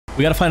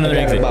We gotta find another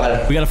exit.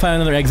 We gotta find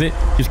another exit.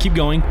 Just keep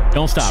going.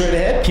 Don't stop. Straight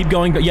ahead? Keep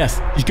going. Yes.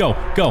 Just go.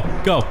 Go.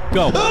 Go.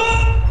 Go.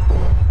 No!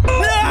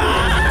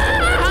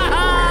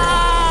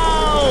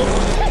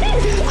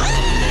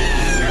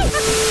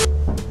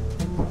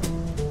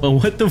 Well,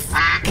 what the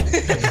fuck?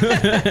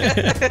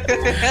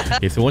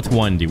 Okay, so what's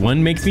 1 do?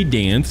 1 makes me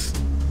dance.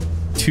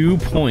 2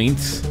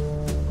 points.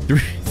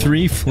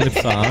 3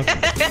 flips off.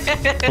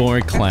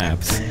 4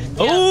 claps.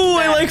 Oh,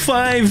 I like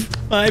 5.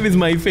 5 is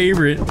my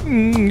favorite.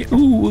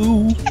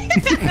 Ooh.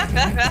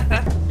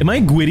 Am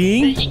I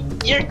gwittying?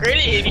 You're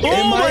gritty.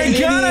 Oh my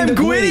god, I'm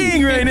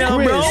gwittying right now,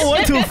 bro.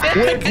 What the fuck?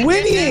 We're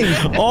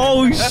gwittying.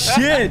 Oh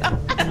shit.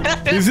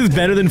 This is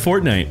better than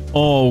Fortnite.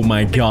 Oh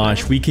my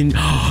gosh, we can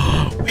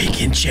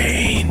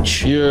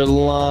change. You're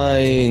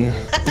lying.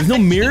 There's no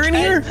mirror in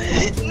here?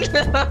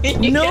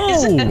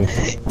 No. I'm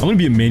gonna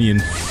be a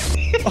minion.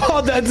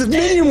 Oh, that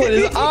minion one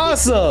is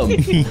awesome.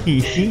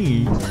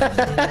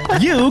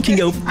 You can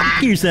go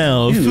f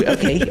yourself. Ooh,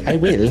 okay, I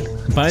will.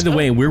 By the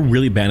way, we're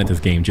really bad at this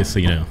game, just so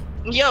you know.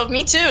 Yo,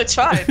 me too. It's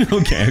fine.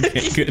 Okay,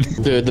 good.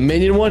 Dude, the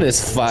minion one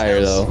is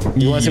fire though.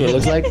 You want to see what it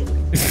looks like?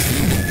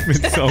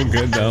 It's so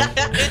good though.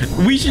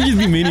 We should just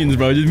be minions,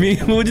 bro.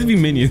 We'll just be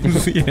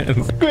minions.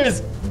 Yes.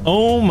 Chris.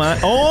 Oh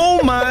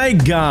my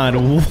god.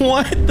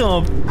 What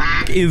the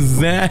f is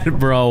that,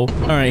 bro?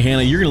 All right,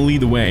 Hannah, you're gonna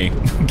lead the way.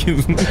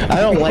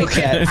 I don't like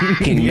that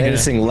fucking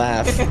menacing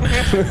laugh.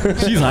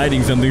 She's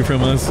hiding something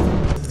from us.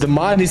 The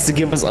mod needs to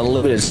give us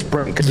unlimited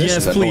sprint.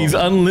 Yes, please.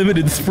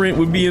 Unlimited sprint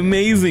would be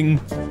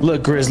amazing.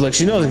 Look, Grizz, look,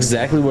 she knows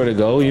exactly where to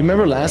go. You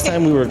remember last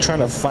time we were trying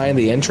to find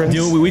the entrance?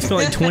 Dude, we spent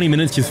like 20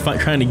 minutes just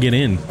trying to get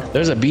in.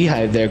 There's a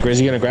beehive there,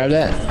 Grizz. You gonna grab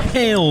that?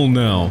 Hell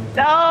no.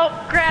 Don't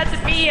grab the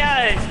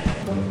beehive.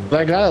 But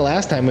I got it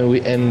last time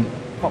and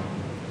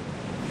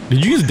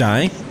Did you just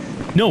die?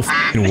 No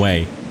f***ing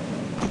way.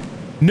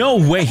 No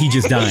way he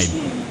just died.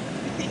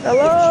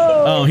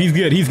 Hello. Oh, he's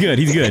good.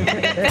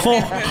 Oh,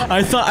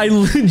 I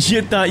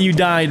legit thought you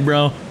died,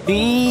 bro.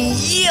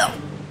 Yeah.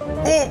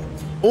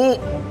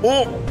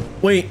 Oh.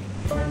 Wait.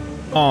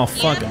 Oh,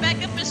 fuck. Yeah,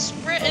 back up and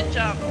sprint and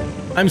jump.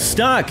 I'm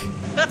stuck.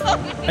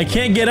 I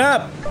can't get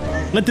up.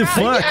 What the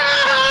fuck?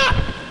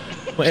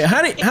 Wait,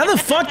 how the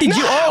fuck did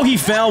you? Oh, he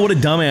fell. What a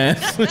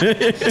dumbass.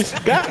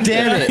 God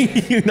damn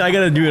it. I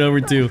gotta do it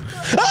over too.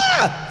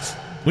 Ah!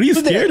 What are you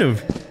scared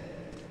of?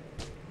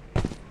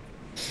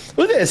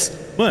 Look at this.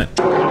 What?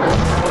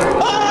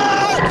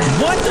 Ah!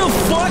 What the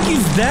fuck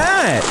is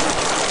that?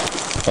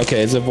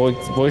 Okay, it's a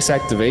voice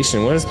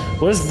activation. What is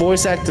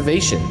voice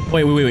activation?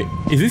 Wait.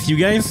 Is this you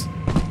guys?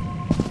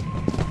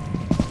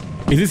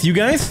 Is this you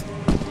guys?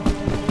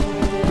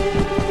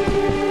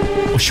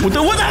 Oh shit! What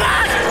the fuck?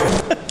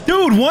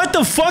 Dude, what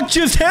the fuck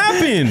just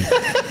happened?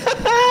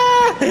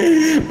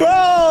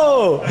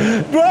 Bro,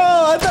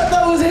 I thought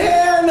that was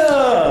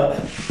Hannah.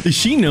 Does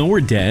she know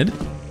we're dead?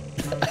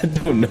 I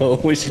don't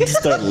know. We should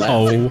start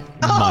laughing.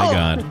 Oh my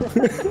god.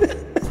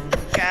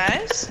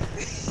 Guys.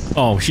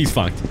 Oh, she's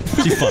fucked.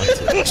 She's fucked.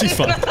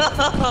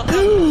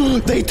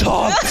 They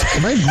talked.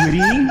 Am I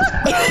gwittying?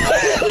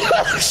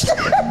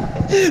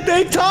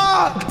 They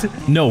talked.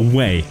 No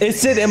way. It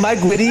said, "Am I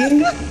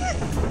gwittying?"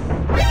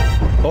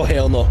 Oh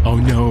hell no. Oh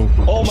no.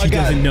 Oh my god. She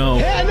doesn't know.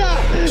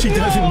 Hannah! She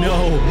doesn't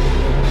know.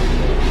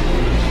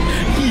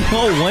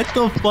 Yo, what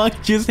the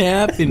fuck just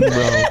happened,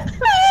 bro?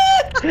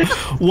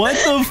 What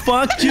the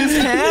fuck just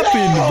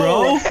happened,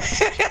 bro?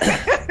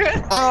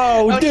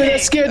 Oh, dude,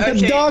 that scared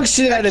the dog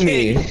shit out of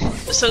me.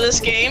 So this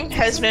game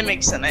has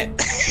mimics in it.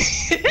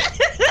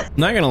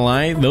 Not gonna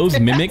lie, those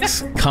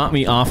mimics caught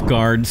me off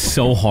guard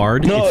so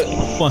hard. No.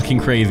 It's fucking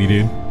crazy,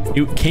 dude.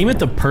 It came at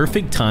the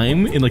perfect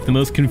time in like the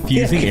most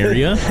confusing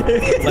area.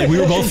 Like we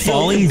were both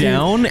falling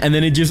down and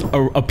then it just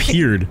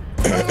appeared.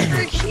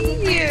 Over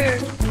here.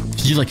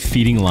 She's just like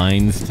feeding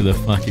lines to the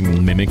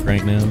fucking mimic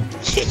right now.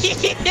 She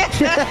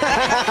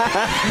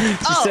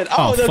said,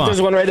 "Oh,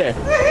 there's one right there."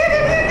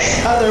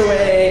 Other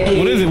way.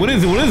 What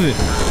is it?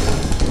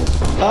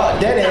 Oh,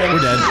 dead end.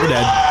 We're dead.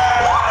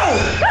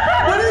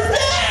 What is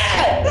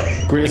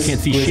that? Grizz, I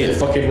can't see shit.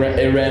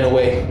 It ran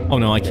away. Oh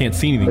no, I can't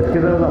see anything.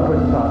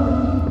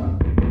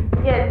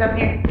 Yeah, it's up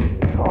here.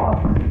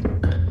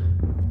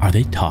 Are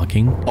they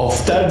talking? Oh,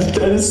 that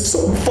is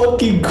so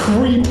fucking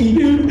creepy,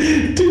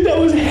 dude. Dude, that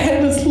was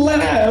Hannah's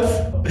laugh.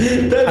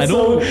 I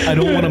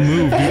don't want to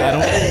move, dude.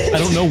 I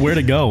don't know where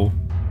to go.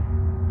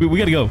 We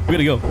gotta go.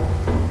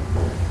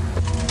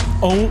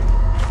 Oh,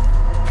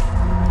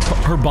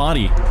 her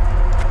body.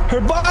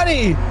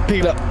 Pick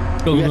it up.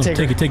 Go.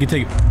 Take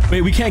it.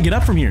 Wait, we can't get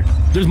up from here.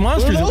 There's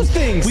monsters. What are those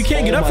things? We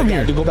can't get up from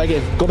here. Dude, go back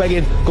in.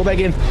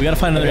 We gotta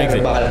find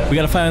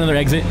another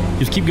exit.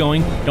 Just keep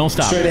going. Don't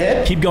stop. Straight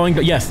ahead? Keep going.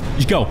 Yes.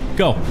 Just go.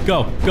 No!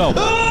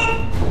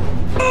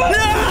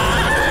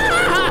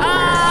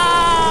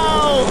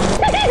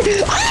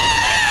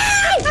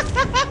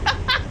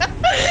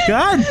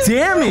 God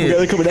damn it!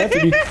 They're coming after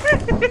me.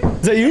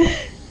 Is that you?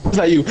 It's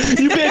not you.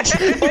 You bitch!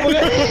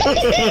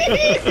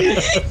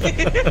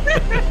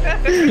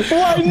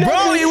 Oh my god!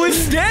 Bro, he was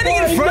standing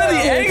in front of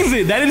the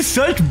exit. That is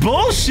such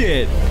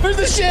bullshit. Where's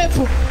the ship?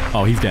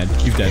 Oh, he's dead.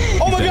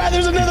 Oh my god,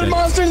 there's another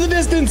faster in the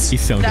distance.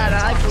 He's so Nah, dead.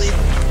 I believe.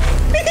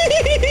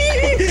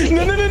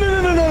 No.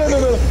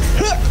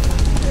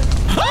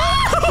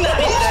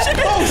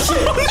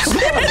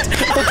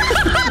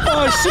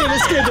 Oh shit, that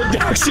scared the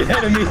dog shit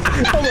out of me.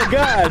 Oh my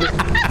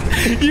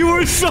god. You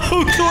were so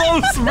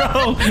close,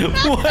 bro.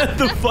 What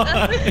the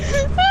fuck?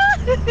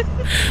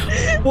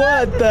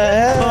 What the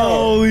hell?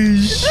 Holy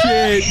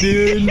shit,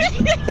 dude.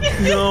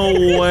 No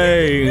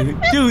way.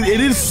 Dude, it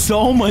is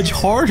so much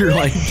harder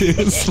like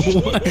this.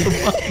 What the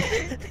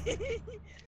fuck?